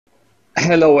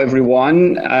Hello,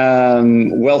 everyone.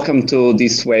 Welcome to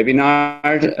this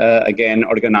webinar, again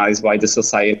organized by the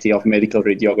Society of Medical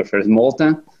Radiographers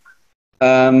Malta.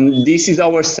 This is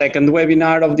our second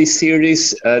webinar of this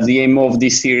series. The aim of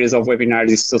this series of webinars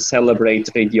is to celebrate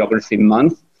Radiography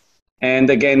Month.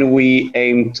 And again, we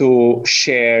aim to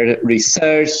share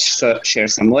research, share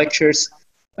some lectures,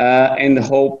 and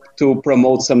hope to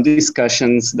promote some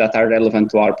discussions that are relevant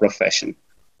to our profession.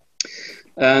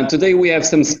 Today we have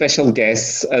some special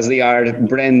guests, as they are the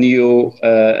brand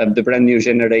new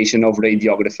generation of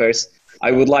radiographers.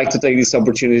 I would like to take this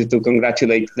opportunity to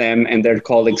congratulate them and their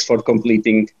colleagues for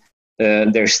completing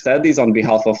their studies on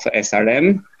behalf of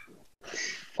SRM.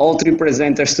 All three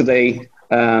presenters today,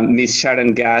 Ms.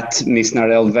 Sharon Gatt, Ms.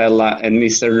 Narelle Vella, and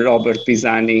Mr. Robert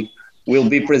Pisani, will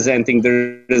be presenting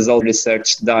the result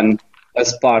research done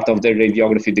as part of their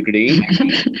radiography degree.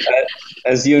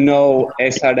 As you know,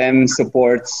 SRM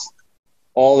supports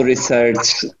all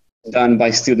research done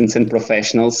by students and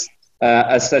professionals.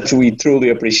 As such, we truly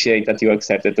appreciate that you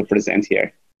accepted to present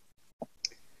here.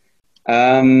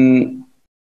 To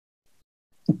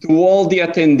all the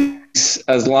attendees,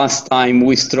 as last time,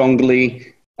 we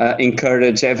strongly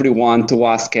encourage everyone to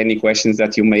ask any questions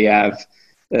that you may have.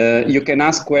 You can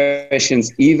ask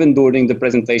questions even during the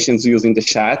presentations using the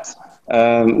chat.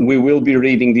 We will be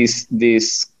reading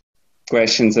these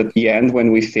questions at the end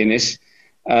when we finish,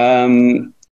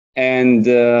 and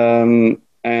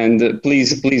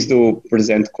please do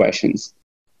present questions.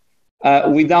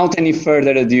 Without any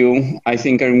further ado, I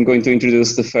think I'm going to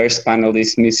introduce the first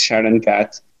panelist, Ms. Sharon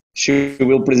Gatt. She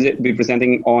will be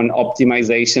presenting on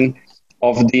optimization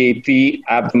of the AP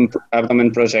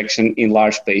abdomen projection in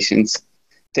large patients.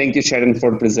 Thank you, Sharon,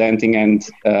 for presenting, and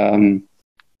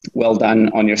well done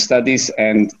on your studies,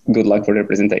 and good luck for your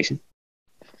presentation.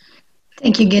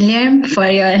 Thank you, Guilherme, for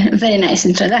your very nice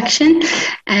introduction.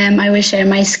 I will share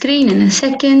my screen in a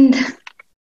second.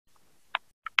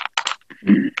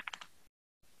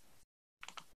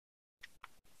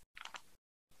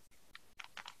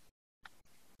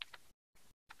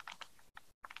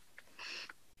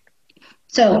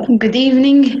 So, good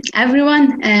evening,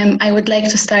 everyone. I would like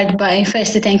to start by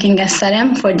firstly thanking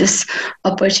SRM for this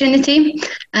opportunity.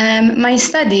 My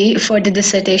study for the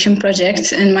dissertation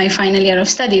project in my final year of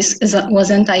studies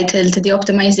was entitled The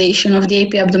Optimization of the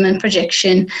AP Abdomen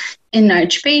Projection in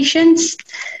Large Patients.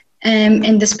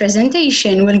 In this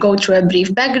presentation, we'll go through a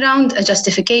brief background, a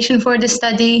justification for the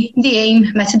study, the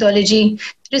aim, methodology,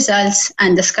 results,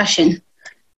 and discussion.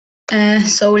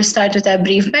 So we'll start with a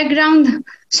brief background.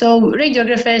 So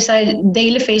radiographers are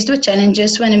daily faced with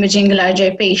challenges when imaging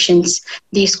larger patients.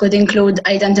 These could include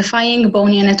identifying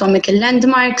bony anatomical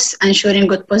landmarks, ensuring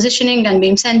good positioning and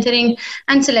beam centering,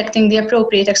 and selecting the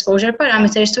appropriate exposure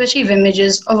parameters to achieve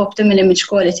images of optimal image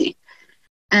quality.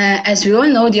 As we all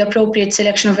know, the appropriate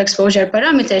selection of exposure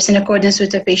parameters in accordance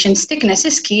with the patient's thickness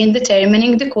is key in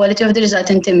determining the quality of the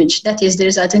resultant image. That is, the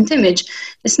resultant image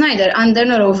is neither under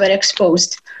nor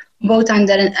overexposed. Both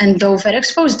under and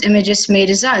overexposed images may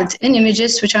result in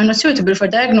images which are not suitable for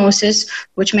diagnosis,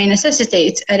 which may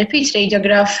necessitate a repeat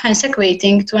radiograph, hence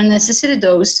equating to unnecessary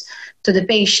dose to the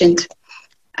patient.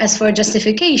 As for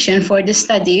justification for this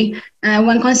study,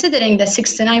 when considering that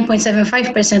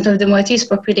 69.75% of the Maltese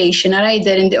population are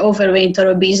either in the overweight or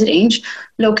obese range,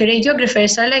 local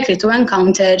radiographers are likely to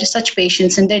encounter such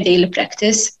patients in their daily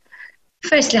practice.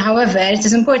 Firstly, however, it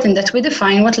is important that we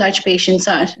define what large patients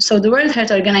are. So the World Health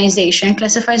Organization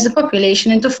classifies the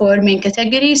population into 4 main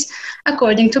categories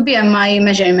according to BMI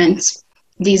measurements.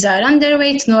 These are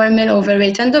underweight, normal,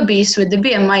 overweight, and obese, with the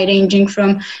BMI ranging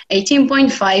from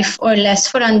 18.5 or less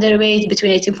for underweight,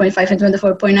 between 18.5 and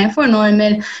 24.9 for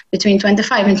normal, between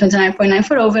 25 and 29.9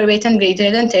 for overweight, and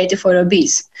greater than 30 for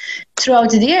obese.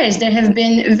 Throughout the years, there have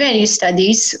been various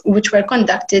studies which were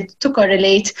conducted to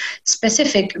correlate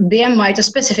specific BMI to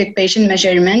specific patient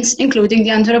measurements, including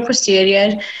the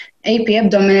anteroposterior AP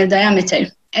abdominal diameter.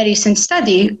 A recent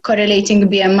study correlating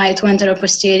BMI to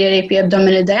anteroposterior AP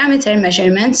abdominal diameter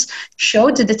measurements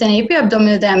showed that an AP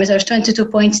abdominal diameter of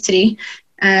 22.3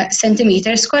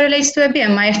 centimeters correlates to a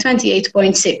BMI of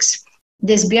 28.6.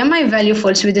 This BMI value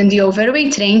falls within the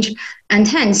overweight range, and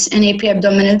hence an AP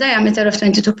abdominal diameter of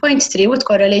 22.3 would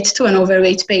correlate to an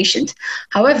overweight patient.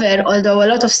 However, although a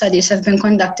lot of studies have been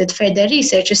conducted, further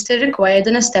research is still required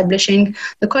in establishing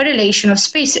the correlation of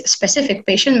specific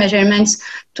patient measurements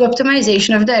to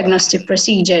optimization of diagnostic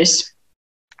procedures.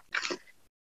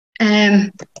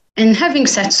 And having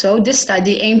said so, this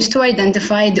study aimed to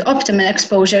identify the optimal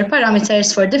exposure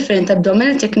parameters for different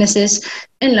abdominal thicknesses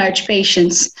in large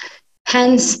patients.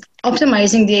 Hence,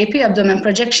 optimizing the AP abdomen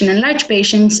projection in large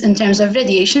patients in terms of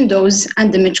radiation dose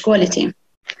and image quality.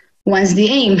 Once the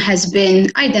aim has been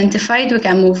identified, we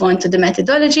can move on to the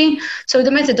methodology. So the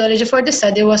methodology for the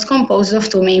study was composed of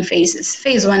two main phases,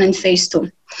 phase 1 and phase 2.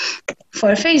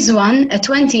 For phase 1, a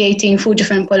 2018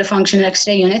 Fujifilm polyfunctional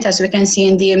X-ray unit, as we can see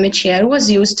in the image here, was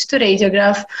used to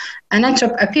radiograph a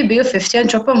PBO50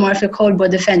 anthropomorphic whole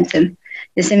body phantom.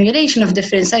 The simulation of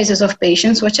different sizes of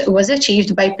patients was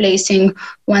achieved by placing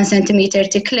 1 centimeter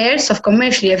thick layers of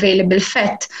commercially available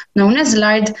fat, known as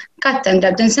lard, cut and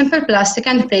wrapped in simple plastic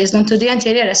and placed onto the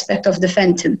anterior aspect of the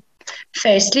phantom.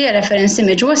 Firstly, a reference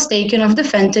image was taken of the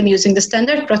phantom using the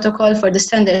standard protocol for the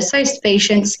standard-sized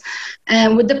patients,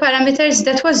 with the parameters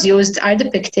that was used are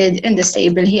depicted in this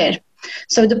table here.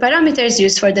 So the parameters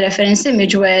used for the reference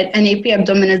image were an AP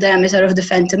abdominal diameter of the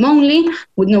phantom only,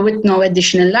 with no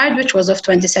additional lard, which was of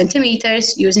 20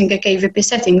 centimeters, using a KVP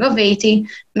setting of 80,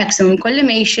 maximum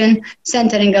collimation,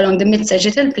 centering along the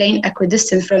mid-sagittal plane,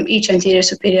 equidistant from each anterior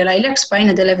superior iliac spine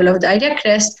at the level of the iliac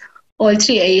crest, all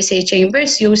 3 ASA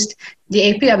chambers used,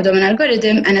 the AP abdomen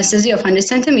algorithm, anesthesia of 100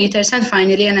 centimeters, and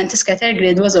finally an anti-scatter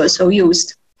grid was also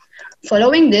used.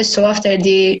 Following this, so after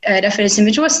the reference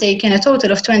image was taken, a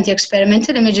total of 20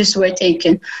 experimental images were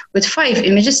taken, with 5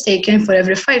 images taken for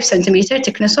every 5 centimeter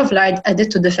thickness of lard added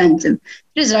to the phantom,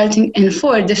 resulting in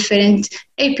 4 different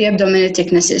AP abdominal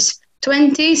thicknesses.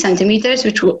 20 centimeters,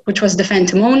 which was the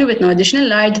phantom only with no additional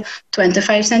lard,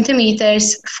 25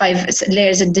 centimeters, 5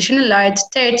 layers additional lard,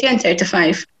 30 and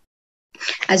 35.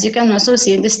 As you can also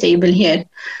see in this table here.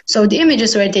 So the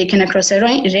images were taken across a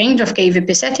range of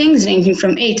KVP settings, ranging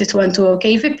from 80 to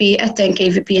 120 KVP at 10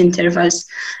 KVP intervals.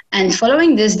 And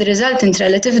following this, the resultant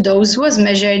relative dose was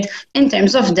measured in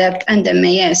terms of depth and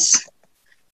MAS.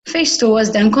 Phase 2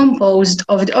 was then composed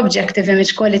of the objective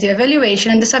image quality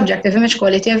evaluation and the subjective image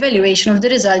quality evaluation of the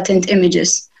resultant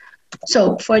images.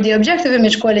 So for the objective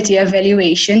image quality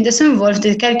evaluation, this involved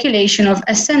the calculation of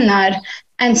SNR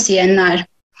and CNR.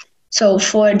 So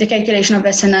for the calculation of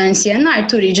SNR and CNR,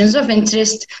 2 regions of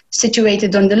interest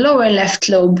situated on the lower left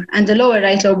lobe and the lower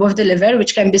right lobe of the liver,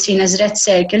 which can be seen as red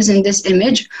circles in this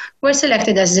image, were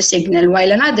selected as the signal,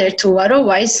 while another 2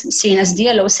 ROIs, seen as the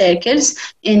yellow circles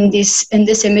in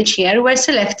this image here, were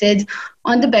selected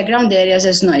on the background areas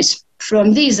as noise.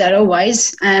 From these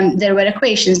ROIs, there were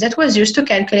equations that was used to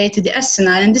calculate the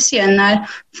SNR and the CNR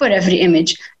for every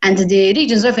image, and the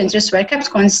regions of interest were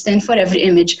kept constant for every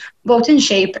image, both in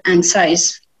shape and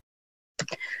size.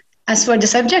 As for the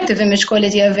subjective image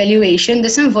quality evaluation,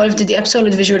 this involved the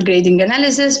absolute visual grading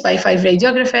analysis by 5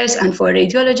 radiographers and 4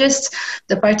 radiologists.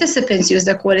 The participants used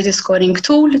a quality scoring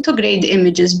tool to grade the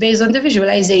images based on the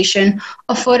visualization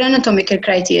of 4 anatomical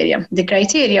criteria. The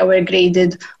criteria were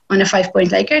graded on a 5-point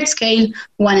Likert scale.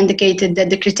 1 indicated that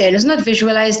the criterion is not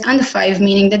visualized, and 5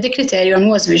 meaning that the criterion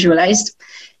was visualized.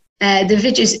 The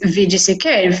VGC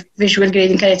curve, visual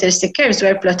grading characteristic curves,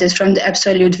 were plotted from the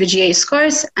absolute VGA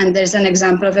scores, and there's an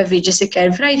example of a VGC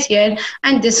curve right here,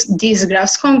 and these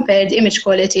graphs compare the image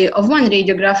quality of one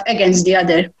radiograph against the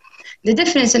other. The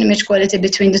difference in image quality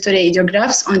between the 2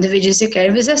 radiographs on the VGC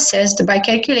curve is assessed by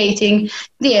calculating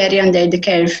the area under the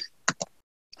curve.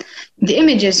 The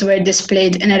images were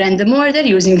displayed in a random order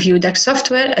using ViewDeck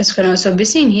software, as can also be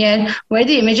seen here, where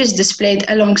the image is displayed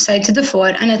alongside the 4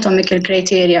 anatomical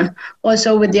criteria,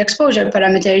 also with the exposure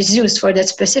parameters used for that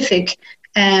specific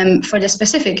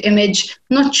image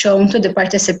not shown to the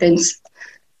participants.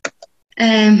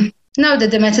 Now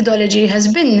that the methodology has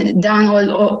been done,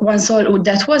 once all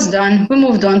that was done, we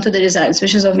moved on to the results,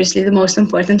 which is obviously the most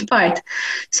important part.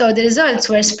 So the results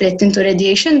were split into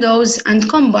radiation dose and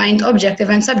combined objective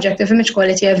and subjective image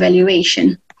quality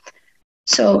evaluation.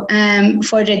 So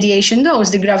for radiation dose,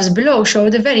 the graphs below show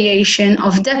the variation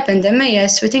of depth and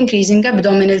MAS with increasing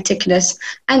abdominal thickness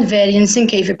and variance in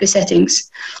KVP settings.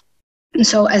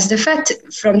 So as the fat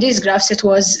from these graphs, it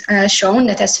was shown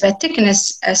that as fat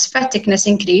thickness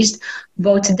increased,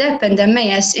 both depth and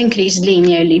MAS increased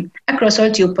linearly across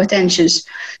all tube potentials.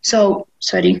 So,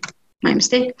 sorry, my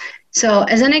mistake. So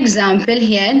as an example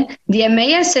here, the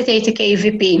MAS at 80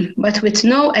 kVp, but with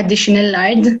no additional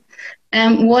lard,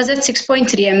 was at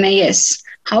 6.3 MAS.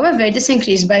 However, this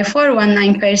increased by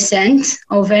 419%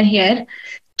 over here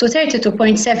to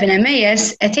 32.7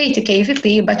 MAS at 80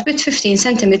 kVp, but with 15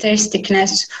 centimeters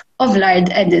thickness of lard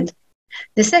added.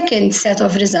 The second set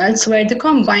of results were the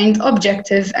combined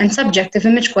objective and subjective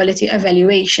image quality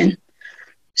evaluation.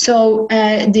 So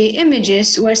the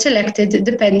images were selected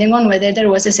depending on whether there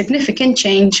was a significant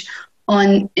change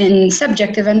in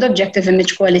subjective and objective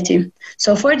image quality.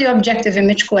 So for the objective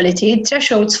image quality,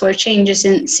 thresholds for changes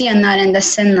in CNR and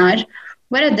SNR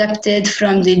were adapted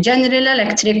from the General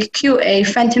Electric QA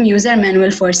Phantom User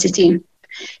Manual for CT.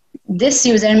 This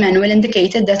user manual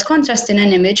indicated that contrast in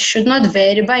an image should not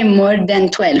vary by more than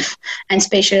 12, and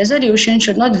spatial resolution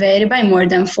should not vary by more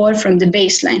than 4 from the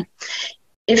baseline.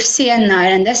 If CNR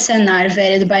and SNR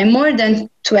varied by more than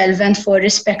 12 and 4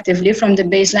 respectively from the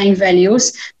baseline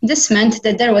values, this meant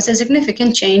that there was a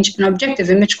significant change in objective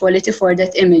image quality for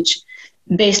that image.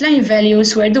 Baseline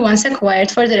values were the ones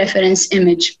acquired for the reference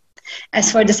image.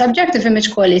 As for the subjective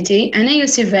image quality, an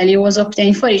AUC value was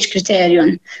obtained for each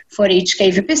criterion, for each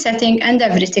KVP setting and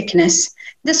every thickness.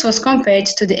 This was compared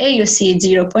to the AUC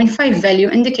 0.5 value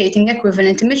indicating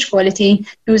equivalent image quality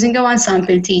using a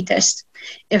one-sample t-test.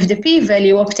 If the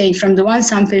p-value obtained from the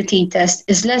one-sample t-test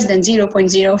is less than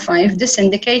 0.05, this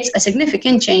indicates a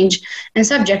significant change in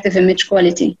subjective image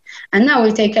quality. And now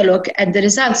we'll take a look at the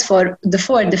results for the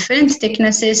 4 different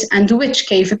thicknesses and which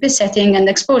KVP setting and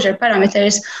exposure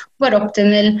parameters were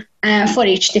optimal for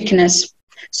each thickness.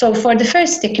 So for the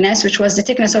first thickness, which was the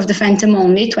thickness of the phantom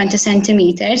only, 20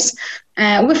 centimeters,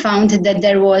 we found that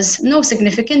there was no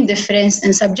significant difference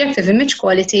in subjective image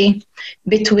quality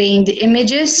between the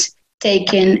images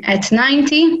taken at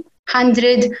 90,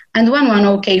 100, and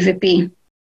 110 KVP.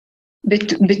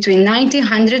 Between 90,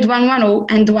 100,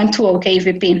 110, and 120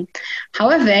 KVP.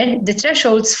 However, the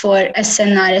thresholds for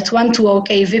SNR at 120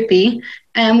 KVP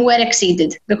were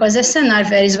exceeded because SNR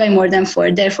varies by more than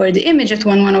 4. Therefore, the image at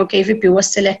 110 KVP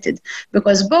was selected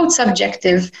because both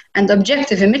subjective and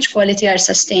objective image quality are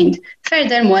sustained.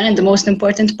 Furthermore, and the most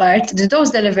important part, the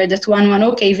dose delivered at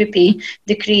 110 KVP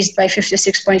decreased by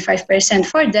 56.5%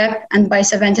 for depth and by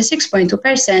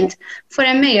 76.2% for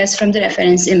MAS from the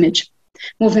reference image.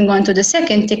 Moving on to the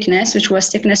second thickness, which was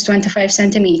thickness 25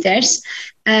 centimeters,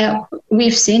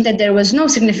 we've seen that there was no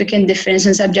significant difference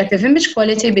in subjective image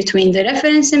quality between the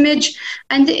reference image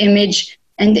and the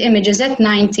images at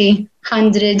 90,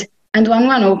 100, and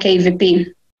 110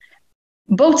 KVP.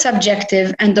 Both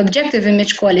subjective and objective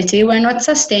image quality were not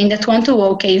sustained at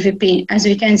 120 KVP, as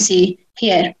we can see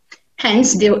here.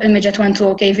 Hence, the image at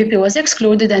 120 KVP was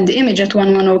excluded and the image at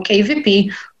 110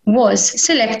 KVP was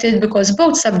selected because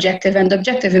both subjective and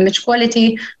objective image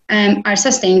quality are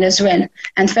sustained as well.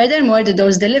 And furthermore, the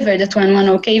dose delivered at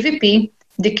 110 KVP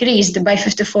decreased by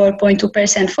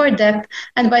 54.2% for depth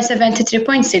and by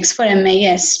 73.6% for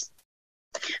MAS.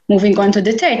 Moving on to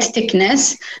the third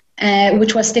thickness,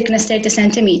 which was thickness 30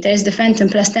 centimeters, the phantom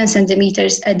plus 10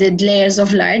 centimeters added layers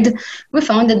of lard, we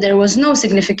found that there was no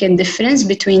significant difference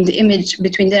between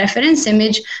the reference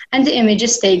image and the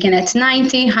images taken at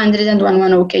 90, 100, and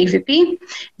 110 KVP.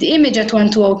 The image at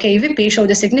 120 KVP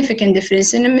showed a significant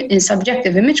difference in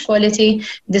subjective image quality.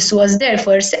 This was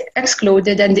therefore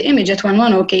excluded, and the image at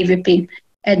 110 KVP.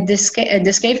 At this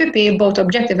KVP, both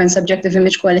objective and subjective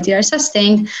image quality are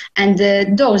sustained, and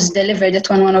the dose delivered at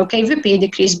 110 KVP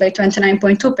decreased by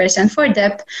 29.2% for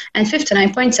depth and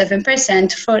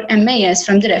 59.7% for MAS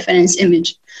from the reference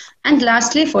image. And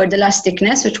lastly, for the last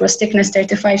thickness, which was thickness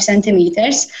 35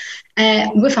 centimeters,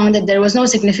 we found that there was no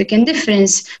significant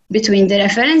difference between the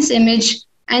reference image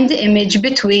and the image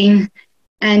between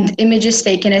and images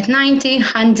taken at 90,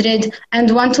 100, and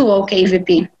 120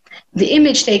 KVP. The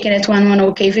image taken at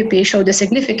 110 KVP showed a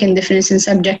significant difference in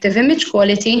subjective image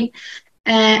quality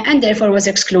and therefore was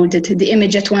excluded. The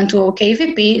image at 120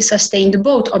 KVP sustained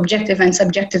both objective and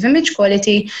subjective image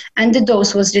quality, and the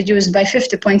dose was reduced by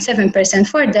 50.7%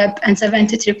 for depth and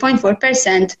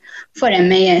 73.4% for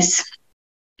MAS.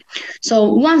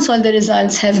 So once all the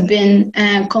results have been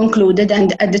concluded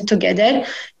and added together,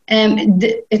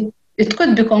 it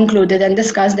could be concluded and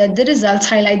discussed that the results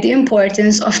highlight the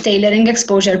importance of tailoring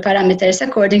exposure parameters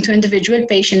according to individual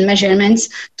patient measurements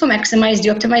to maximize the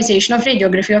optimization of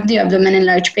radiography of the abdomen in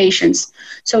large patients.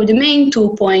 So the main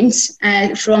 2 points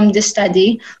from the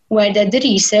study were that the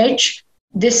research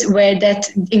that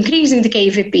increasing the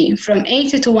KVP from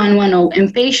 80 to 110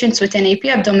 in patients with an AP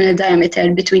abdominal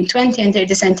diameter between 20 and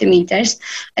 30 centimeters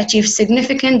achieved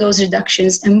significant dose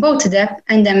reductions in both depth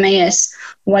and MAS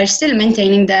while still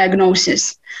maintaining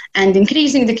diagnosis. And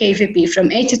increasing the KVP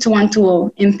from 80 to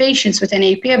 120 in patients with an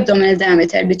AP abdominal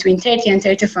diameter between 30 and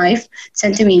 35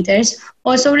 centimeters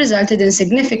also resulted in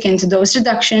significant dose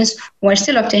reductions while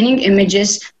still obtaining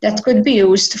images that could be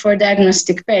used for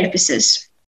diagnostic purposes.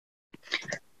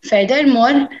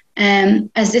 Furthermore,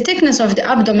 as the thickness of the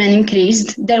abdomen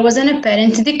increased, there was an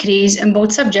apparent decrease in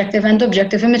both subjective and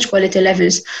objective image quality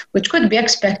levels, which could be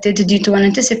expected due to an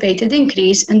anticipated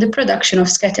increase in the production of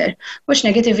scatter, which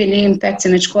negatively impacts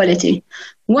image quality.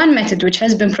 One method which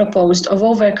has been proposed of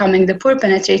overcoming the poor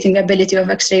penetrating ability of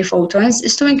X-ray photons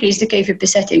is to increase the KVP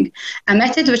setting, a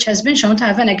method which has been shown to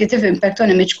have a negative impact on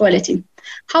image quality.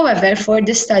 However, for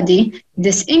this study,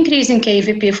 this increase in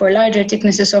KVP for larger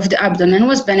thicknesses of the abdomen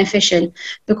was beneficial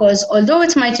because although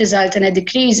it might result in a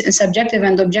decrease in subjective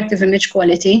and objective image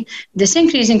quality, this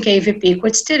increase in KVP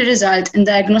could still result in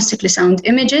diagnostically sound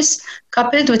images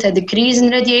coupled with a decrease in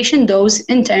radiation dose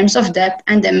in terms of depth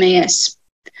and MAS.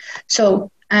 So,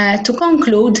 to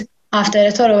conclude, after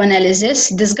a thorough analysis,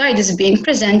 this guide is being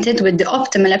presented with the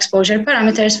optimal exposure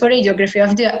parameters for radiography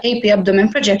of the AP abdomen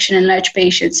projection in large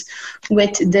patients,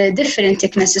 with the different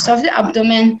thicknesses of the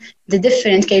abdomen, the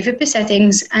different KVP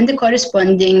settings, and the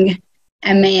corresponding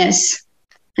MAS.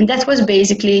 And that was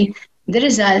basically the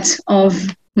results of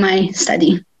my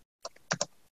study.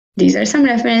 These are some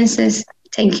references.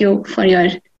 Thank you for your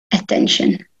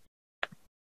attention.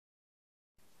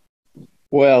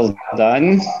 Well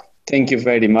done. Thank you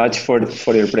very much for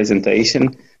your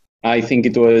presentation. I think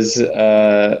it was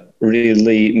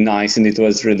really nice and it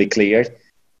was really clear.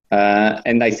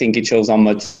 And I think it shows how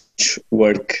much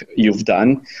work you've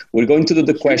done. We're going to do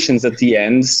the questions at the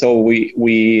end, so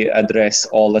we address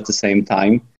all at the same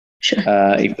time, Sure.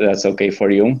 If that's okay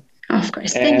for you. Of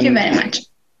course. Thank you very much.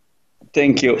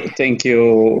 Thank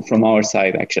you from our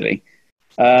side, actually.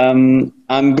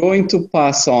 I'm going to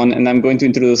pass on and I'm going to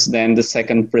introduce then the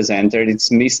second presenter.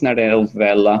 It's Miss Narelle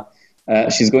Vella.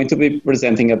 She's going to be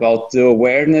presenting about the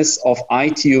awareness of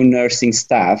ITU nursing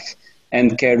staff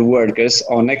and care workers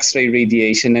on X-ray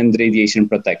radiation and radiation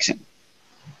protection.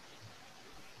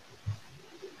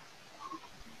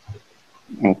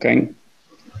 Okay.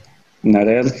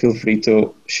 Narelle, feel free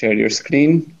to share your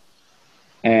screen.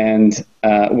 And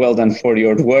well done for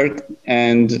your work,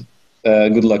 and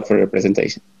good luck for your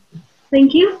presentation.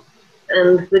 Thank you,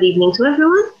 and good evening to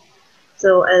everyone.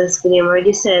 So as William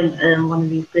already said, I'm going to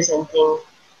be presenting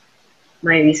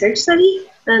my research study,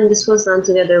 and this was done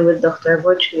together with Dr.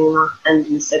 Borchlima and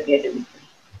Mr. Radiography.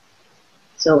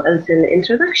 So as an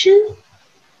introduction,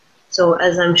 so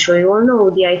as I'm sure you all know,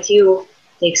 the ITU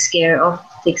takes care of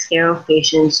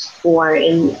patients who are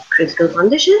in critical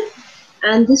condition.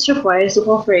 And this requires the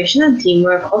cooperation and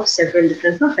teamwork of several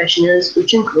different professionals,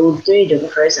 which include the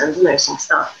radiographers and the nursing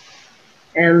staff.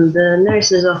 The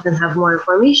nurses often have more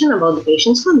information about the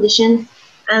patient's condition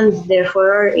and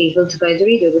therefore are able to guide the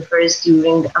radiographers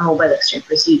during a mobile X-ray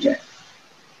procedure.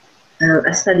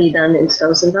 A study done in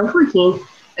 2014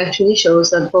 actually shows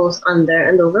that both under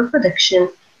and overproduction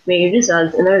may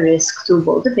result in a risk to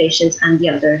both the patients and the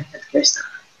other healthcare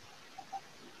staff.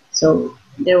 So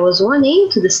there was one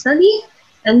aim to the study,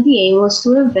 and the aim was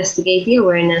to investigate the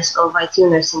awareness of ITU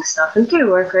nursing staff and care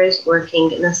workers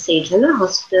working in a state general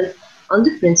hospital on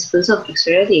the principles of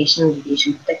X-ray radiation and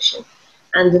radiation protection.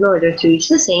 And in order to reach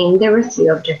the same, there were three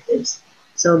objectives.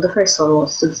 So the first one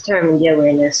was to determine the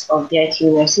awareness of the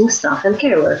ITU nursing staff and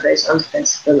care workers on the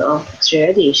principle of X-ray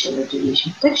radiation and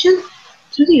radiation protection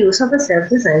through the use of a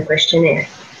self-designed questionnaire.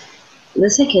 The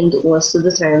second was to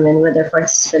determine whether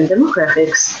participant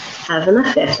demographics have an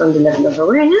effect on the level of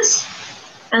awareness.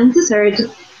 And the third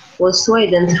was to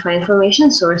identify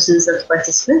information sources that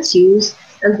participants use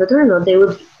and whether or not they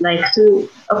would like to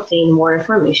obtain more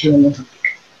information on the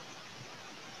topic.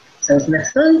 So the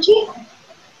methodology.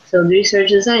 So the research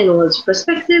design was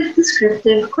prospective,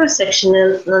 descriptive,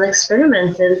 cross-sectional,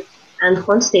 non-experimental, and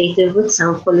quantitative with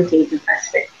some qualitative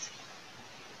aspects.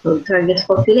 So the target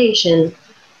population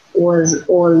was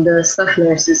all the staff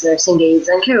nurses, nursing aides,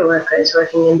 and care workers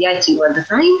working in the ITU at the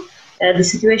time. The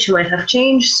situation might have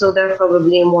changed, so there are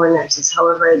probably more nurses.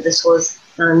 However, this was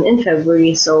done in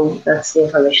February, so that's the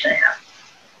information I have.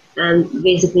 And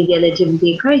basically, the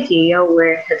eligibility criteria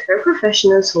were healthcare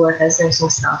professionals who work as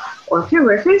nursing staff or care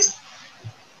workers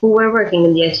who were working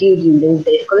in the ITU during the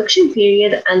data collection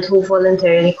period and who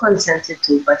voluntarily consented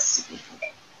to participate.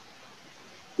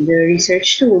 The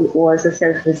research tool was a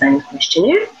self-designed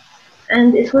questionnaire,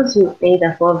 and it was made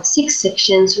up of 6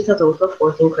 sections with a total of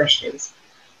 14 questions.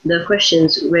 The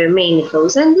questions were mainly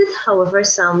close-ended, however,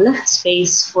 some left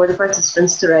space for the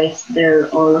participants to write their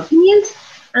own opinions,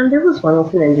 and there was one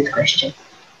open-ended question.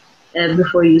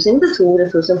 Before using the tool,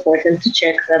 it was important to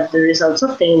check that the results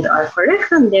obtained are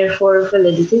correct, and therefore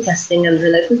validity testing and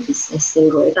reliability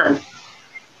testing were done.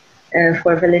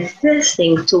 For validity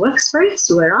testing, 2 experts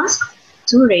were asked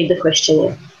to rate the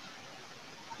questionnaire.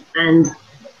 And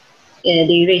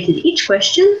they rated each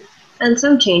question, and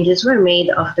some changes were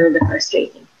made after the first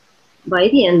rating. By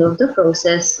the end of the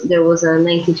process, there was a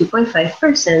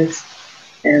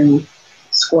 92.5%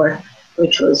 score,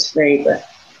 which was very good.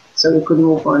 So we could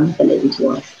move on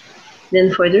validity-wise.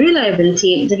 Then for the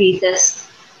reliability, the test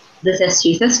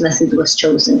retest method was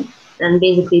chosen. And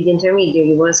basically, the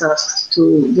intermediary was asked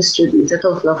to distribute a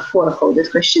total of 4 coded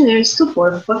questionnaires to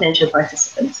 4 potential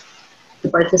participants. The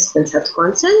participants had to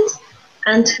consent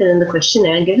and fill in the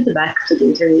questionnaire and give it back to the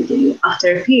intermediary.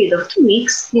 After a period of 2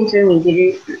 weeks, the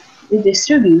intermediary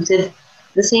redistributed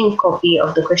the same copy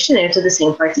of the questionnaire to the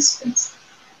same participants,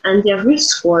 and the average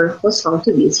score was found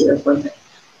to be 0.9.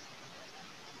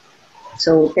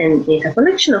 So then data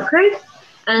collection occurred,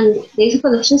 and data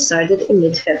collection started in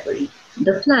mid-February.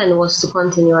 The plan was to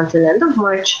continue until the end of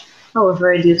March.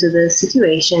 However, due to the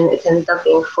situation, it ended up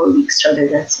being 4 weeks rather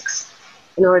than 6.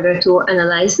 In order to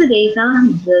analyze the data,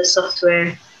 the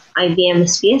software IBM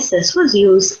SPSS was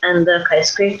used, and the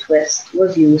chi-square test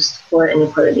was used for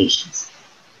any correlations.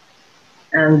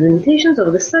 And the limitations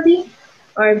of the study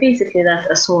are basically that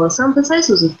a small sample size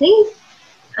was obtained,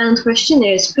 and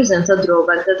questionnaires present a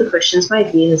drawback that the questions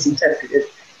might be misinterpreted.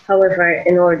 However,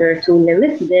 in order to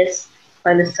limit this,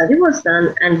 pilot study was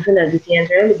done, and validity and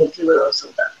reliability were also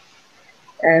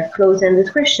done.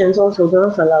 Close-ended questions also do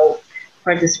not allow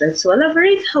participants to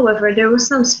elaborate. However, there was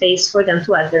some space for them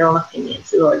to add their own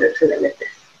opinions in order to limit this.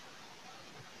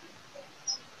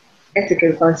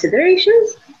 Ethical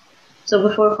considerations. So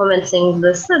before commencing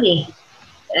the study,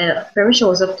 permission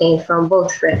was obtained from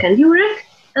both REC and UREC,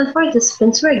 and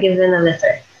participants were given a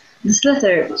letter. This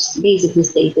letter basically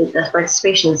stated that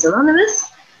participation is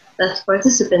anonymous, that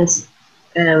participants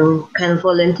can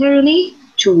voluntarily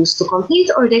choose to complete,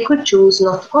 or they could choose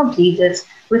not to complete it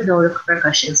with no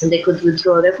repercussions, and they could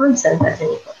withdraw their consent at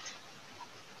any point.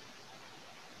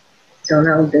 So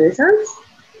now the results.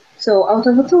 So out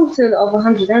of a total of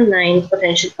 109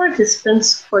 potential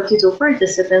participants, 42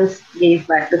 participants gave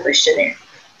back the questionnaire.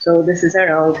 So this is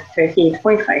around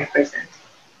 38.5%.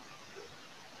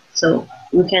 So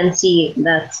we can see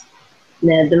that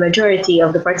the majority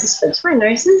of the participants were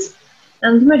nurses,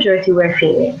 and the majority were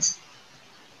females.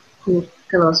 You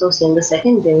can also see in the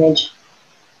second image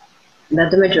that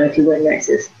the majority were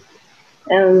nurses.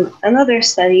 Another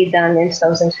study done in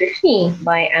 2015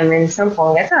 by Amin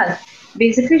Sampong et al.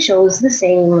 Basically shows the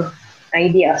same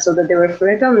idea, so that there were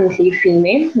predominantly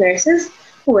female nurses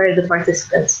who were the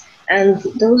participants. And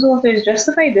those authors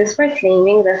justify this by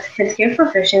claiming that healthcare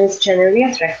professions generally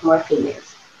attract more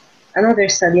females. Another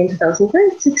study in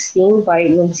 2016 by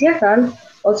Lunzi et al.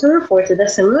 Also reported a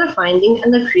similar finding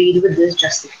and agreed with this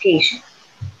justification.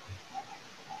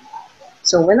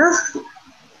 So when asked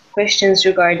questions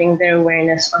regarding their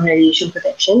awareness on radiation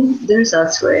protection, the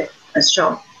results were as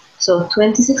strong. So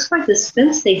 26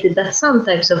 participants stated that some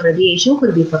types of radiation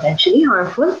could be potentially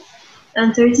harmful,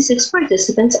 and 36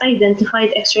 participants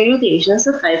identified X-ray radiation as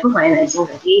a type of ionizing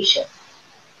radiation.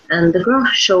 And the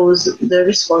graph shows the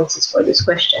responses for this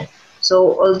question.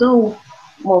 So although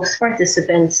most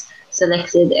participants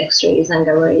selected X-rays and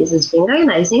gamma rays as being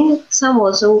ionizing, some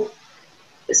also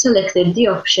selected the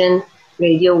option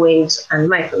radio waves and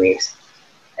microwaves.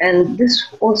 And this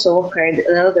also occurred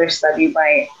in another study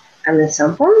by Amin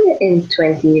Sampong in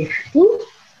 2015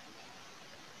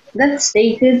 that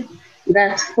stated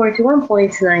that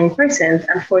 41.9%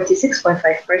 and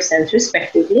 46.5%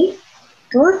 respectively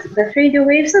thought that radio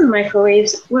waves and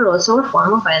microwaves were also a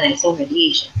form of ionizing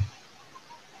radiation.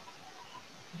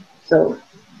 So,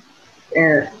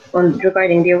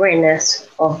 regarding the awareness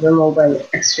of the mobile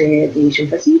X-ray radiation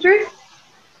procedure,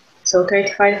 so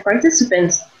 35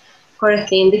 participants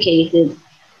correctly indicated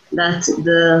that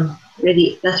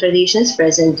that radiation is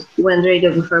present when the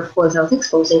radiographer pulls out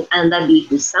exposing and that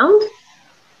beep is sound.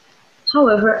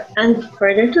 However, and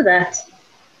further to that,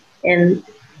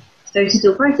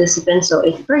 32 participants, so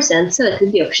 80%,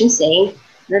 selected the option saying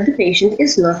that the patient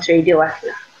is not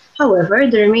radioactive. However,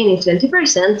 the remaining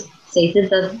 20% stated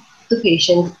that the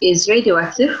patient is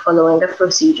radioactive following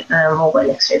the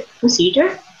mobile X-ray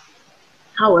procedure.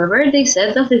 However, they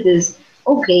said that it is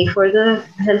okay for the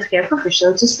healthcare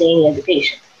professional to stay near the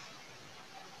patient.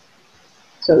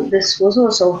 So this was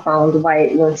also found by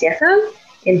Lunzi et al.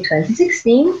 In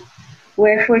 2016,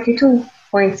 where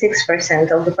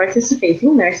 42.6% of the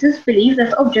participating nurses believe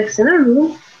that objects in a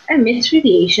room emit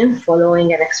radiation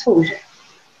following an exposure.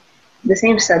 The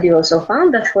same study also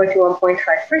found that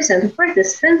 41.5% of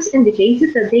participants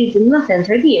indicated that they did not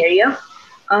enter the area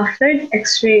after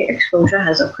X-ray exposure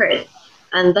has occurred,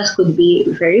 and that could be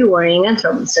very worrying and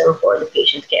troublesome for the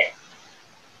patient care.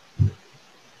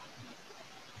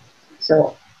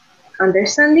 So,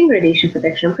 understanding radiation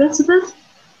protection principles.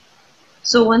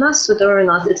 So when asked whether or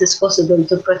not it is possible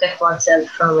to protect oneself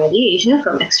from radiation,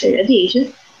 from X-ray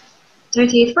radiation,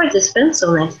 38 participants, so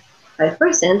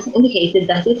 95%, indicated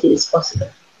that it is possible.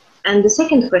 And the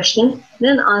second question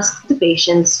then asked the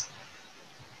patients,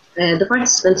 the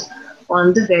participants,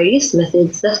 on the various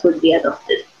methods that would be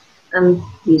adopted. And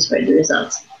these were the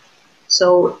results.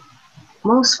 So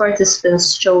most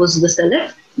participants chose the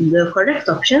select the correct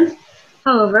option.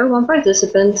 However, one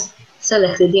participant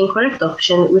selected the incorrect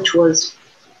option, which was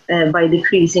by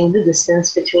decreasing the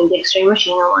distance between the X-ray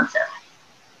machine and oneself.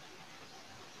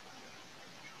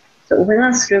 So when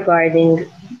asked regarding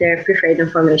their preferred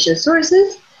information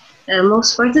sources,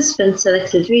 most participants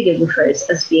selected radiographers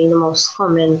as being the most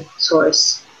common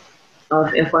source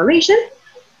of information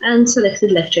and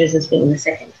selected lectures as being the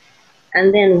second.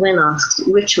 And then when asked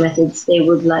which methods they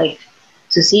would like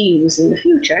to see used in the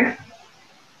future,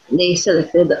 they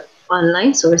selected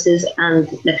online sources and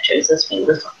lectures as being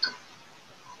the top two.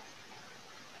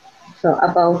 So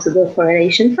about the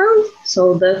correlation found,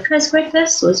 so the chi-square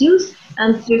test was used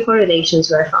and 3 correlations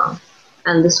were found.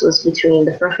 And this was between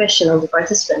the profession of the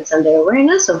participants and their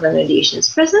awareness of when radiation is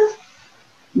present,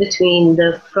 between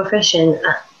the profession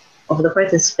of the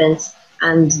participants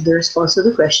and the response to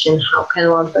the question, how can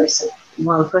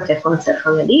one protect oneself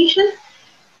from radiation?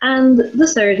 And the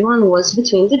third one was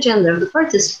between the gender of the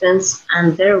participants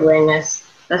and their awareness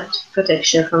that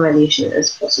protection from radiation is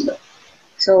possible.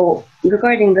 So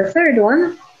regarding the third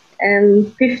one,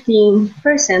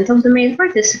 15% of the male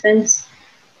participants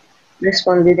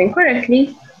responded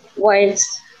incorrectly,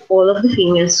 whilst all of the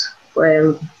females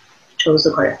chose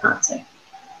the correct answer.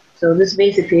 So this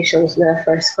basically shows the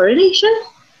first correlation,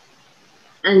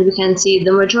 and we can see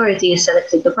the majority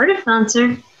selected the correct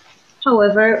answer.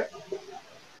 However,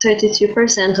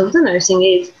 32% of the nursing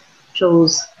aides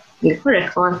chose the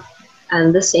correct one,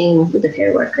 and the same with the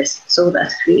care workers. So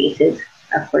that created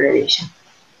a correlation.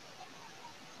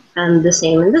 And the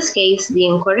same in this case, the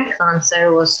incorrect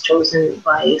answer was chosen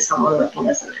by someone working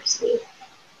as a nursing aide.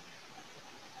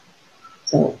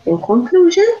 So in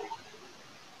conclusion,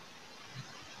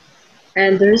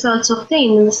 and the results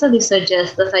obtained in the study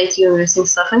suggest that ITU nursing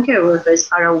staff and care workers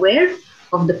are aware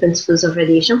of the principles of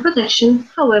radiation protection,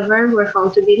 however, were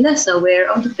found to be less aware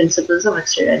of the principles of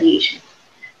X-ray radiation,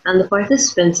 and the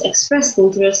participants expressed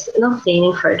interest in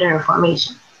obtaining further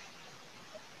information.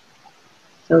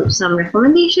 So some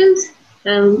recommendations,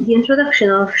 the introduction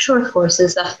of short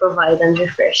courses that provide and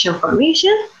refresh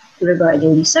information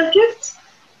regarding these subjects,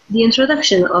 the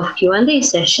introduction of Q&A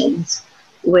sessions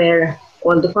where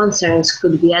all the concerns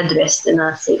could be addressed in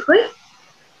a safe way,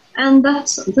 and that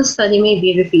the study may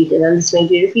be repeated, and this may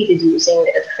be repeated using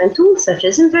different tools such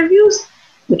as interviews,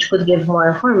 which could give more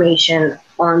information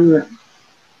on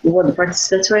what the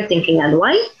participants were thinking and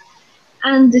why,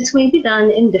 and it may be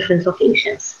done in different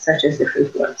locations, such as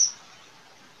different ones.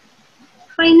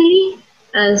 Finally,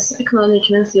 as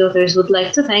acknowledgements, the authors would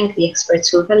like to thank the experts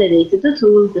who validated the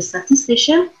tool, the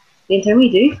statistician, the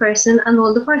intermediary person, and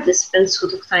all the participants who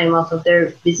took time out of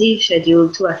their busy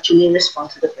schedule to actually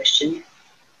respond to the questionnaire.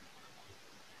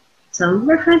 Some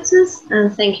references,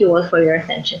 and thank you all for your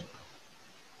attention.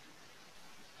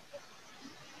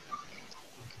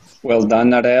 Well done,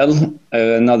 Narelle.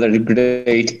 Another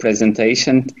great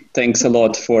presentation. Thanks a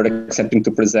lot for accepting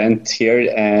to present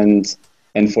here and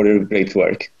for your great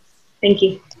work. Thank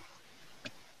you.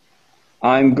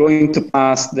 I'm going to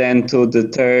pass then to the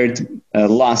third,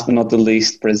 last but not the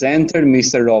least presenter,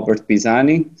 Mr. Robert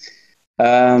Pisani.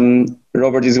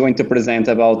 Robert is going to present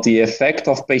about the effect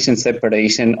of patient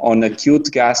separation on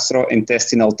acute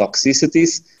gastrointestinal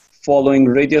toxicities following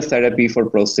radiotherapy for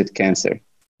prostate cancer.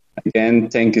 Again,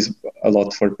 thank you a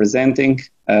lot for presenting.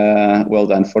 Well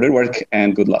done for the work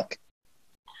and good luck.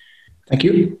 Thank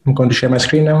you. I'm going to share my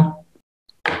screen now.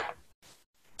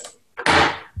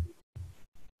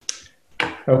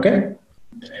 Okay.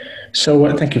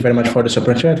 So thank you very much for this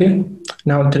opportunity.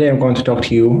 Now, today I'm going to talk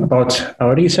to you about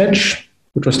our research,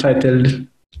 which was titled,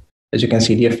 as you can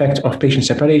see, the effect of patient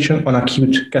separation on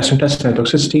acute gastrointestinal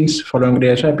toxicities following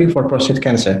radiotherapy for prostate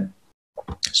cancer.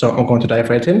 So I'm going to dive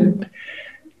right in.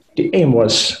 The aim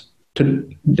was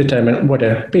to determine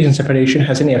whether patient separation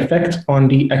has any effect on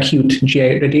the acute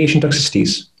GI radiation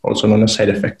toxicities, also known as side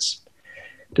effects.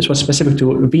 This was specific to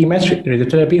VMET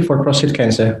radiotherapy for prostate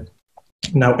cancer.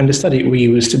 Now, in the study, we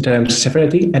used the terms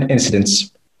severity and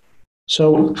incidence.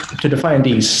 So, to define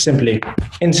these simply,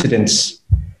 incidence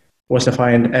was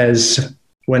defined as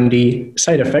when the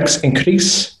side effects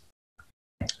increase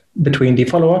between the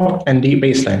follow-up and the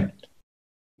baseline.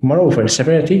 Moreover,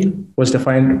 severity was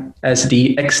defined as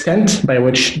the extent by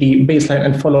which the baseline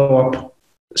and follow-up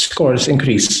scores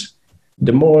increase.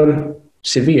 The more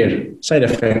severe side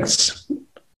effects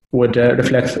would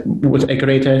reflect with a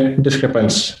greater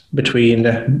discrepancy between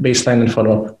the baseline and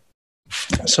follow-up.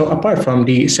 So apart from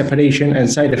the separation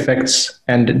and side effects,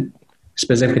 and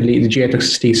specifically the GI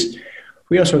toxicities,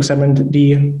 we also examined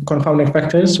the confounding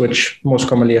factors which most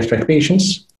commonly affect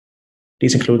patients.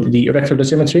 These include the rectal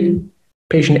dosimetry,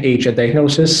 patient age at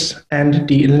diagnosis, and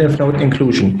the lymph node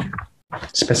inclusion,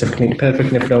 specifically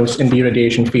pelvic lymph nodes in the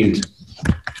radiation field.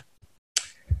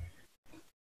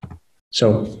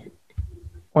 So,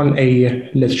 on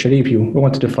a literature review, we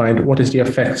wanted to find what is the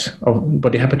effect of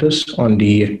body habitus on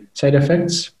the side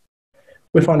effects.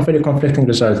 We found very conflicting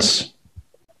results.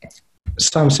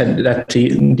 Some said that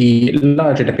the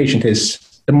larger the patient is,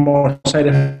 the more side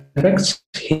effects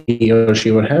he or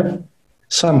she will have.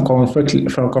 Some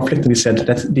conflictingly said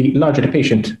that the larger the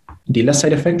patient, the less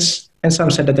side effects, and some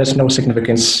said that there's no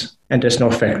significance and there's no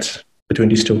effect between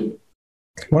these two.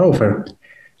 Moreover,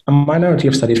 a minority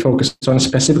of studies focused on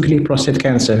specifically prostate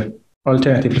cancer,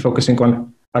 alternatively focusing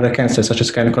on other cancers such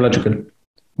as gynecological.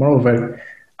 Moreover,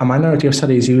 a minority of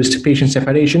studies used patient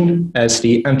separation as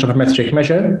the anthropometric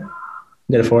measure.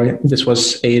 Therefore, this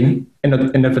was an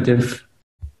innovative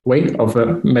way of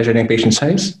measuring patient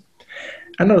size.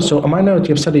 And also, a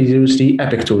minority of studies used the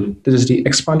EPIC tool. This is the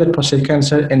Expanded Prostate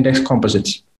Cancer Index Composite.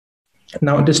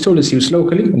 Now, this tool is used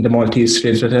locally in the Maltese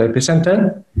Radiotherapy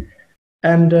Center,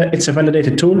 and it's a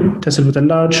validated tool tested with a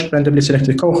large, randomly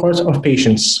selected cohort of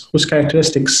patients whose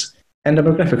characteristics and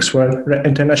demographics were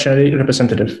internationally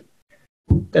representative.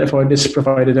 Therefore, this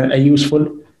provided a useful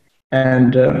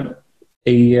and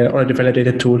already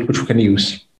validated tool which we can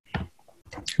use.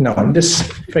 Now, this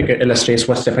figure illustrates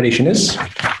what separation is.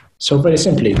 So very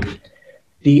simply,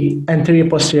 the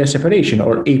anterior-posterior separation,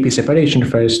 or AP separation,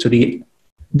 refers to the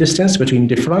distance between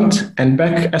the front and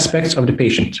back aspects of the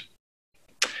patient.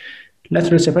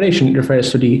 Lateral separation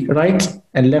refers to the right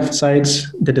and left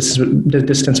sides, the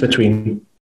distance between.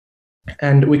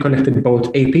 And we collected both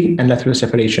AP and lateral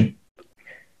separation.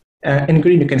 In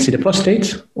green, you can see the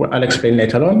prostate, what I'll explain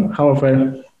later on.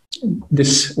 However,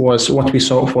 this was what we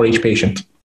saw for each patient.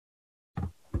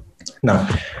 Now,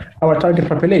 our target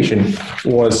population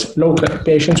was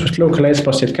patients with localized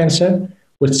prostate cancer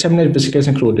with seminal vesicles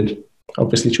included,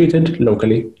 obviously treated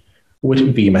locally with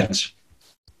VMAT.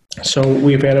 So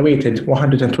we evaluated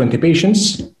 120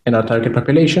 patients in our target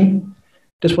population.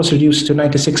 This was reduced to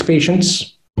 96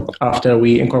 patients after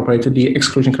we incorporated the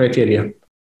exclusion criteria.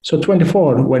 So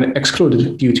 24 were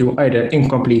excluded due to either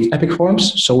incomplete EPIC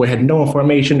forms, so we had no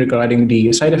information regarding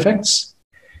the side effects.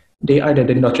 They either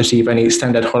did not receive any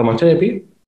standard hormone therapy,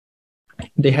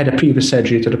 they had a previous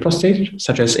surgery to the prostate,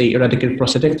 such as a radical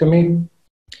prostatectomy,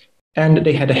 and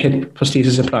they had a hip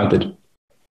prosthesis implanted.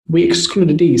 We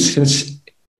excluded these since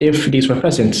if these were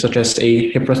present, such as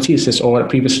a hip prosthesis or a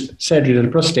previous surgery to the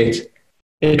prostate,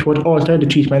 it would alter the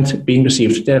treatment being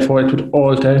received. Therefore, it would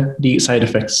alter the side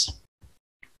effects.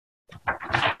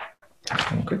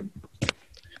 Okay.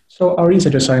 So our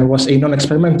research design was a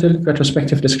non-experimental,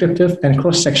 retrospective, descriptive, and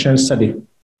cross-sectional study.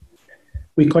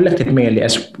 We collected mainly,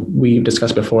 as we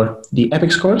discussed before, the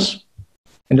EPIC scores,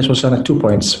 and this was done at 2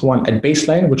 points. One at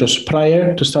baseline, which was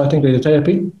prior to starting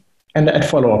radiotherapy, and at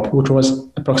follow-up, which was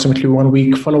approximately 1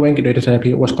 week following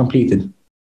radiotherapy was completed.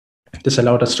 This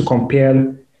allowed us to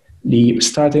compare the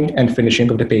starting and finishing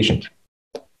of the patient.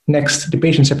 Next, the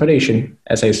patient separation.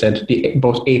 As I said,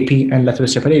 both AP and lateral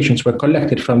separations were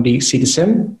collected from the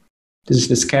CT-SIM. This is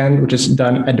the scan which is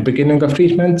done at the beginning of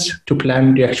treatment to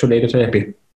plan the actual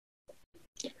radiotherapy.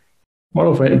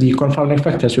 Moreover, the confounding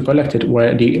factors we collected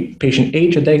were the patient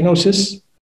age at diagnosis,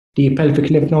 the pelvic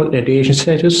lymph node radiation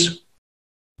status,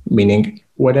 meaning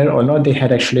whether or not they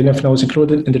had actually lymph nodes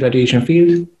included in the radiation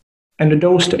field, and the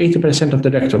dose to 80% of the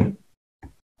rectum.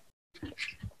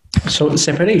 So the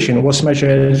separation was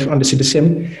measured on the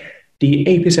CT-SIM.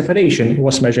 The AP separation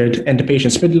was measured in the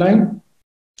patient's midline,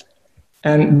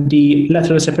 and the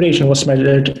lateral separation was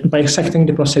measured by dissecting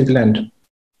the prostate gland.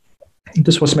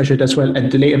 This was measured as well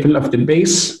at the level of the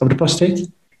base of the prostate,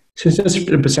 since this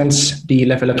represents the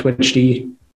level at which the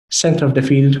center of the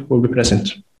field will be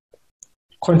present.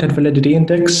 Content validity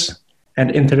index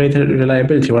and inter-rater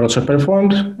reliability were also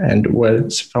performed and were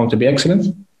found to be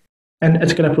excellent. And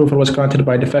ethical approval was granted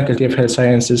by the Faculty of Health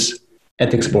Sciences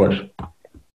Ethics Board.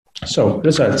 So,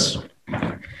 results.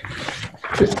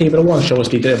 Table 1 shows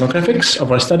the demographics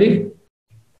of our study.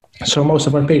 So most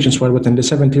of our patients were within the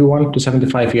 71 to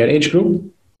 75 year age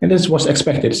group, and this was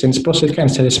expected since prostate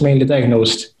cancer is mainly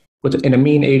diagnosed within a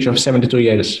mean age of 72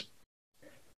 years.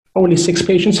 Only 6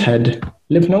 patients had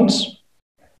lymph nodes.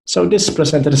 So this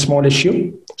presented a small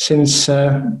issue since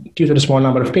due to the small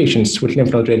number of patients with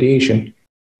lymph node radiation,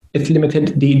 it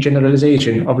limited the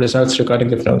generalization of results regarding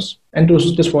lymph nodes. And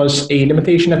this was a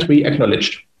limitation that we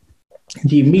acknowledged.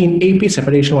 The mean AP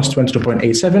separation was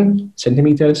 22.87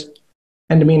 centimeters,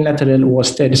 and the mean lateral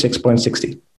was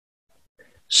 36.60.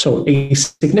 So a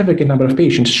significant number of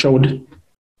patients showed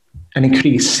an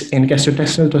increase in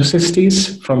gastrointestinal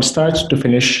toxicities from start to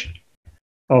finish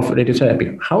of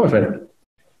radiotherapy. However,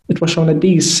 it was shown that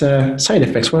these side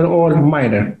effects were all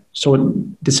minor, so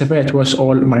the severity was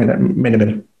all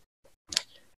minimal.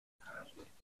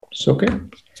 So, okay.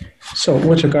 So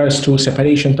with regards to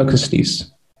separation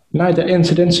toxicities, neither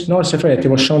incidence nor severity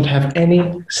was shown to have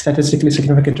any statistically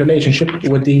significant relationship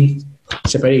with the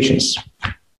separations.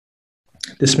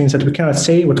 This means that we cannot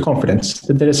say with confidence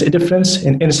that there is a difference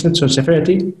in incidence or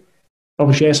severity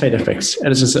of GI side effects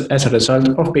as a result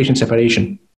of patient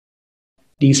separation.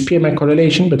 The Spearman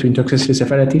correlation between toxicity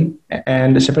severity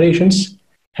and the separations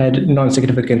had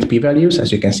non-significant p-values,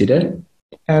 as you can see there.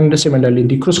 And similarly,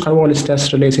 the Kruskal-Wallis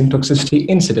test relating toxicity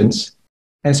incidence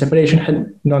and separation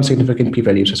had non-significant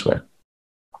p-values as well.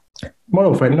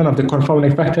 Moreover, none of the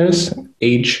confounding factors,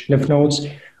 age, lymph nodes,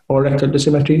 or rectal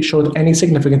dosimetry showed any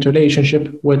significant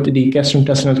relationship with the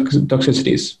gastrointestinal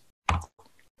toxicities.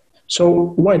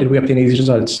 So why did we obtain these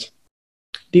results?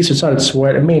 These results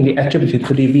were mainly attributed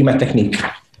to the VMAT technique.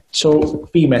 So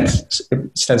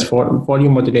VMAT stands for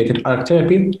volume modulated arc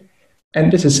therapy,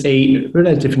 and this is a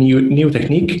relatively new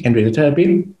technique in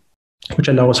radiotherapy, which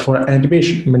allows for an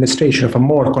administration of a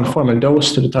more conformal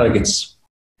dose to the targets.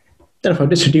 Therefore,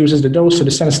 this reduces the dose to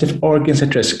the sensitive organs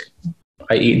at risk,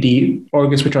 i.e. the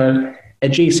organs which are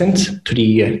adjacent to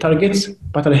the targets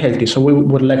but are healthy, so we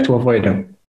would like to avoid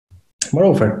them.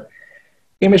 Moreover,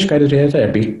 image-guided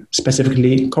radiotherapy,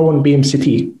 specifically cone beam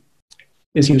CT,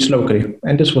 is used locally,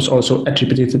 and this was also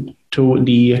attributed to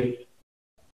the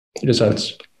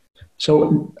results.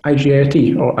 So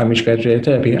IGRT, or image-guided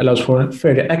radiotherapy, allows for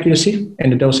further accuracy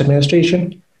in the dose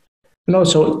administration, and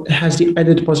also has the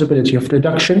added possibility of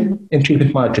reduction in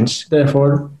treatment margins,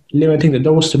 therefore limiting the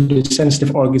dose to the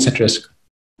sensitive organs at risk.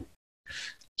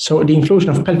 So the inclusion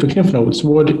of pelvic lymph nodes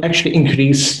would actually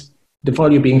increase the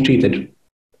volume being treated.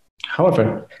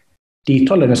 However, the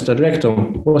tolerance to the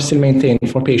rectum was still maintained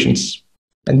for patients,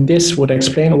 and this would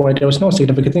explain why there was no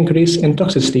significant increase in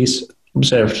toxicities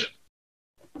observed.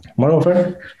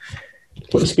 Moreover,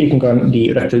 speaking on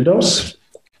the rectal dose,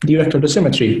 the rectal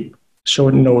dosimetry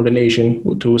showed no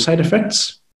relation to side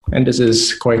effects, and this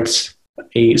is quite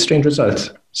a strange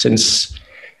result, since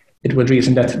it would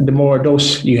reason that the more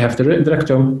dose you have the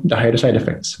rectum, the higher the side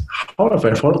effects.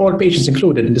 However, for all patients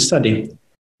included in the study,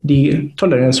 the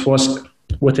tolerance was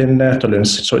within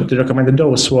tolerance. So the recommended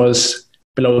dose was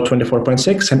below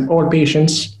 24.6, and all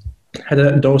patients had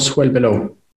a dose well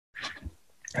below.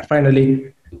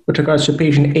 Finally, with regards to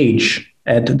patient age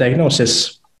at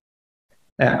diagnosis,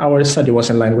 our study was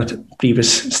in line with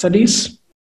previous studies,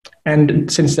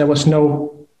 and since there was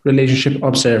no relationship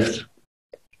observed.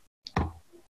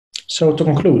 So to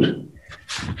conclude,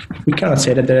 we cannot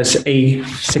say that there is a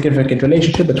significant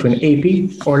relationship between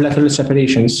AP or lateral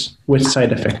separations with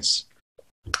side effects.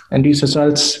 And these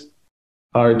results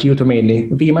are due to mainly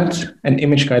VMAT and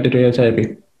image-guided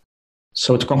radiotherapy.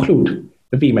 So to conclude,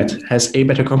 the VMAT has a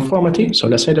better conformity, so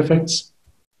less side effects.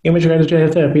 Image-guided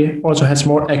radiotherapy also has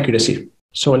more accuracy,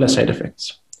 so less side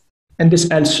effects. And this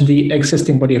adds to the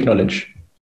existing body of knowledge,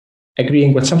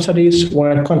 agreeing with some studies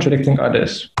while contradicting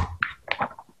others.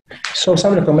 So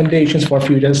some recommendations for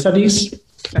future studies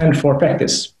and for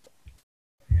practice.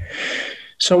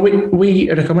 So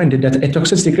we recommended that a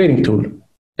toxicity grading tool,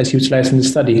 as utilized in the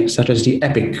study, such as the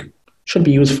EPIC, should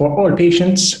be used for all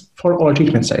patients for all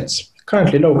treatment sites.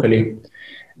 Currently, locally,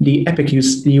 the EPIC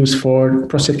is used for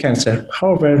prostate cancer.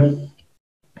 However,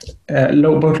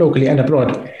 both locally and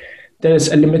abroad, there is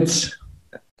a limit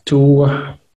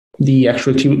to the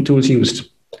actual tools used.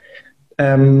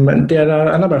 There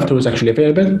are a number of tools actually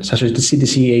available, such as the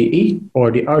CDCAE or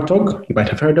the RTOG. You might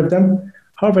have heard of them.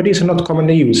 However, these are not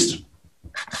commonly used.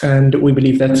 And we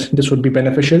believe that this would be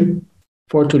beneficial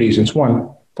for two reasons. One,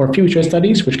 for future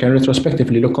studies, which can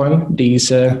retrospectively look on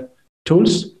these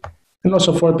tools, and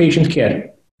also for patient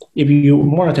care. If you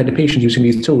monitor the patient using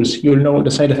these tools, you'll know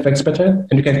the side effects better,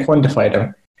 and you can quantify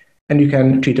them, and you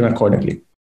can treat them accordingly.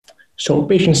 So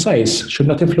patient size should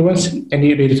not influence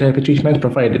any radiotherapy treatment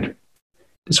provided.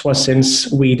 This was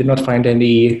since we did not find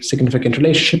any significant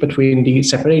relationship between the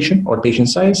separation or patient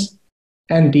size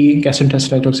and the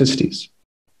gastrointestinal toxicities.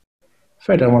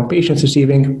 Furthermore, patients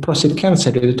receiving prostate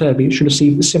cancer radiotherapy should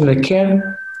receive similar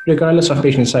care regardless of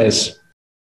patient size.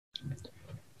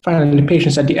 Finally,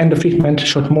 patients at the end of treatment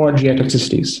showed more GI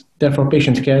toxicities. Therefore,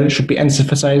 patient care should be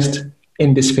emphasized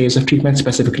in this phase of treatment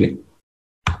specifically.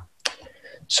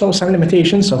 So, some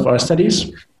limitations of our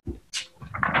studies.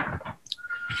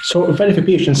 So, very few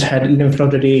patients had lymph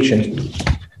node radiation.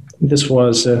 This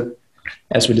was,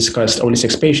 as we discussed, only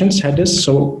 6 patients had this,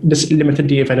 so this limited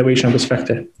the evaluation of this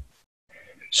factor.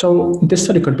 So, this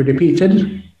study could be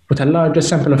repeated with a larger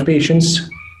sample of patients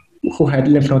who had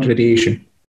lymph node radiation.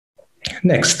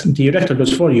 Next, the rectal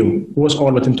dose volume was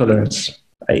all within tolerance,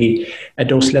 i.e. a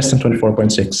dose less than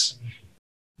 24.6.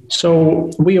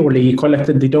 So we only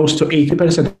collected the dose to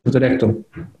 80% of the rectum.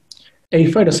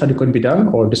 A further study could be done,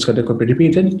 or this study could be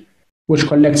repeated, which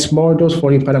collects more dose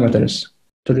volume parameters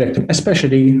to the rectum,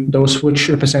 especially those which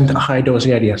represent high dose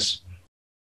areas.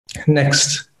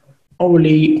 Next,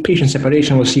 only patient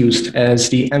separation was used as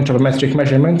the anthropometric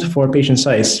measurement for patient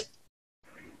size.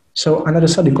 So another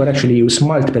study could actually use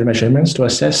multiple measurements to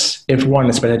assess if one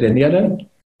is better than the other,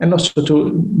 and also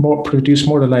to produce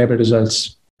more reliable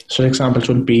results. So examples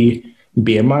would be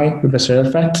BMI, visceral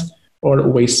fat, or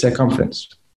waist circumference.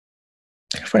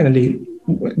 Finally,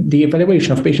 the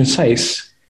evaluation of patient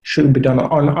size should be done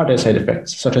on other side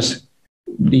effects, such as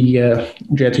the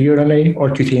genitourinary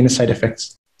or cutaneous side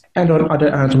effects, and on other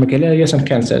anatomical areas and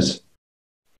cancers.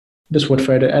 This would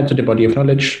further add to the body of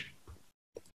knowledge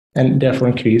and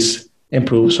therefore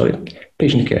improve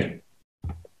patient care.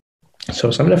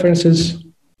 So some references.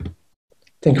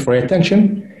 Thank you for your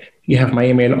attention. You have my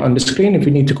email on the screen if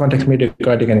you need to contact me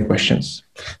regarding any questions.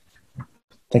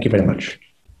 Thank you very much.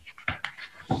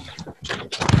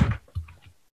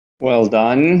 Well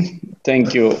done.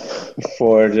 Thank you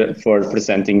for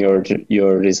presenting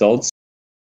your results.